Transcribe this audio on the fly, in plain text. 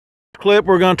clip,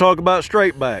 we're going to talk about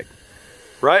straight back.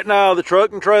 Right now, the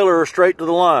truck and trailer are straight to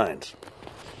the lines.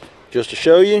 Just to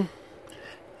show you,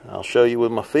 I'll show you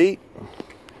with my feet.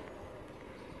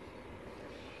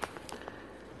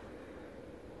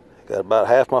 Got about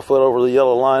half my foot over the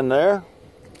yellow line there,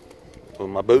 with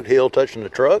my boot heel touching the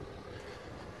truck.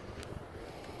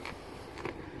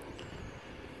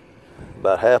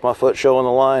 About half my foot showing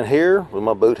the line here, with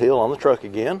my boot heel on the truck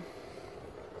again.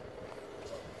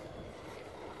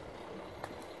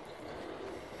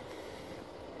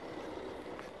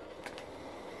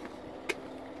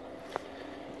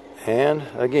 And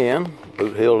again,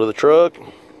 boot heel to the truck,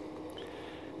 and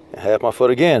half my foot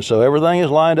again. So everything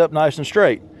is lined up nice and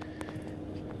straight.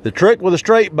 The trick with a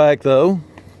straight back, though,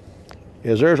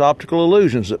 is there's optical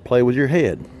illusions that play with your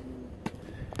head.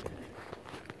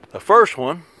 The first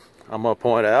one I'm going to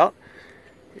point out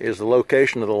is the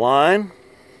location of the line,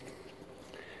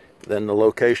 then the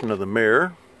location of the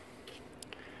mirror,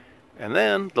 and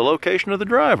then the location of the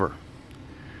driver.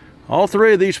 All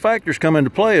three of these factors come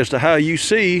into play as to how you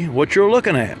see what you're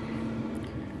looking at.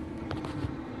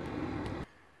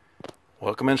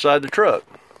 Welcome inside the truck.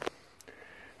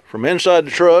 From inside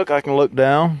the truck, I can look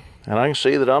down and I can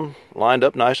see that I'm lined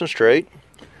up nice and straight.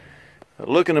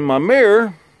 Looking in my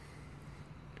mirror,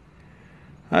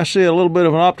 I see a little bit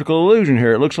of an optical illusion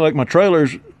here. It looks like my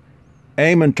trailer's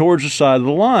aiming towards the side of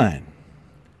the line.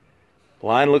 The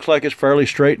line looks like it's fairly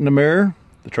straight in the mirror.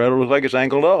 The trailer looks like it's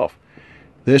angled off.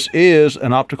 This is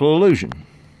an optical illusion.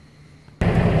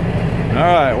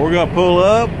 Alright, we're going to pull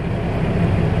up,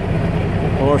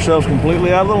 pull ourselves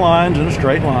completely out of the lines in a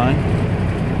straight line.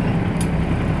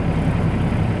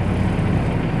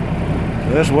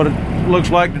 So this is what it looks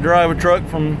like to drive a truck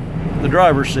from the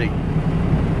driver's seat.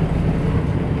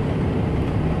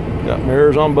 Got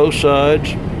mirrors on both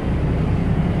sides.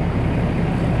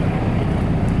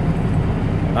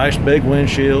 Nice big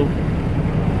windshield.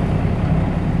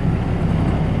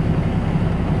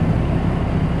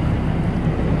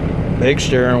 Big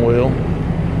steering wheel.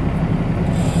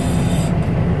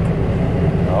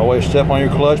 Always step on your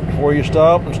clutch before you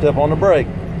stop and step on the brake.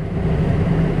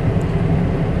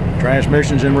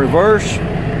 Transmission's in reverse.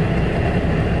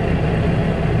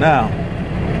 Now,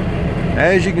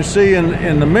 as you can see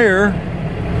in the mirror,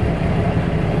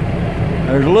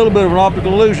 there's a little bit of an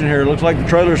optical illusion here. It looks like the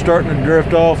trailer's starting to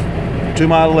drift off to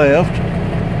my left,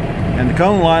 and the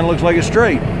cone line looks like it's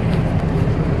straight.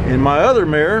 In my other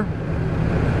mirror,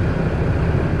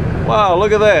 wow,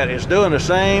 look at that. It's doing the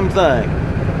same thing.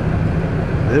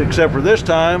 Except for this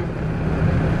time,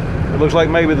 it looks like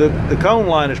maybe the cone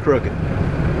line is crooked.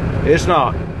 It's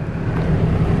not.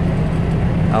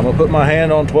 I'm going to put my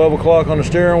hand on 12 o'clock on the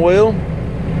steering wheel.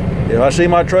 If I see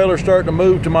my trailer starting to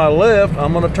move to my left,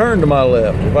 I'm going to turn to my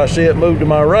left. If I see it move to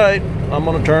my right, I'm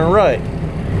going to turn right.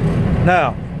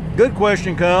 Now, good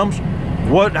question comes,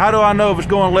 how do I know if it's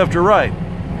going left or right?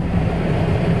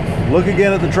 Look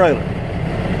again at the trailer.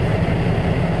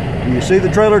 You see the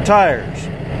trailer tires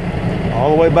all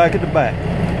the way back at the back.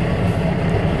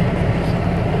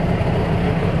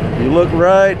 If you look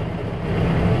right,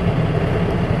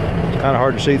 it's kind of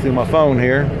hard to see through my phone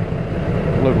here.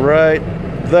 Look right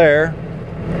there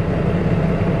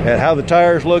at how the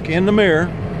tires look in the mirror.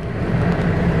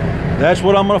 That's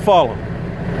what I'm going to follow.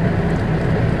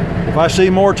 If I see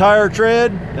more tire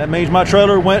tread, that means my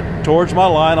trailer went towards my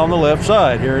line on the left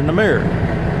side here in the mirror.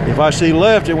 If I see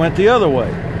left, it went the other way.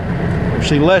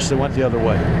 See less that went the other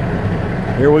way.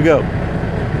 Here we go.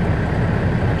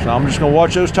 So I'm just going to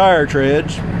watch those tire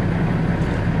treads.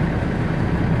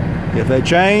 If they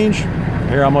change,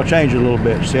 here I'm going to change it a little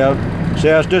bit. See how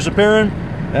it's disappearing?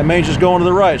 That means it's going to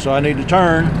the right, so I need to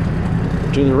turn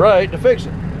to the right to fix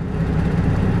it.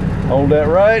 Hold that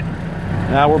right.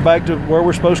 Now we're back to where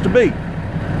we're supposed to be.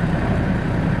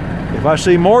 If I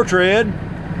see more tread,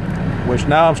 which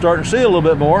now I'm starting to see a little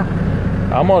bit more,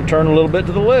 I'm going to turn a little bit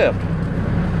to the left.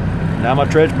 Now my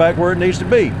tread's back where it needs to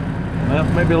be. Well,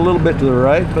 maybe a little bit to the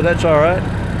right, but that's all right.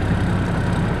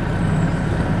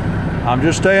 I'm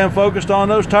just staying focused on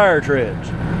those tire treads.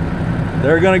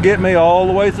 They're going to get me all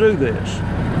the way through this.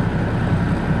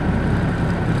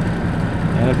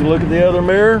 And if you look at the other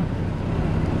mirror,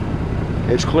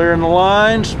 it's clearing the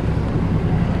lines.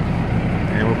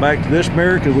 And we're back to this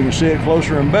mirror because we can see it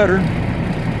closer and better.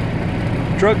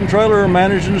 The truck and trailer are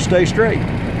managing to stay straight.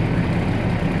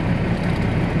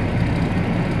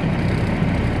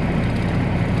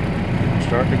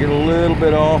 Starting to get a little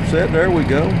bit offset. There we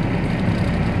go.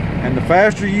 And the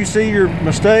faster you see your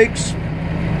mistakes,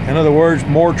 in other words,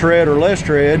 more tread or less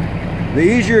tread, the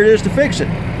easier it is to fix it.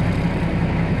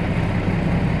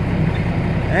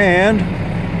 And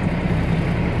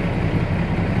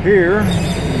Here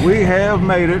we have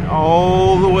made it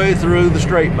all the way through the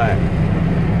straight back.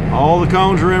 All the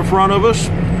cones are in front of us.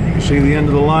 You can see the end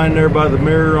of the line there by the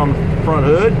mirror on the front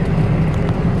hood.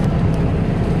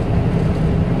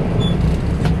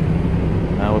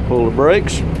 Now we pull the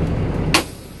brakes.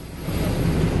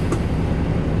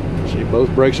 See, both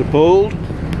brakes are pulled.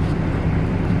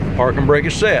 Parking brake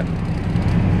is set.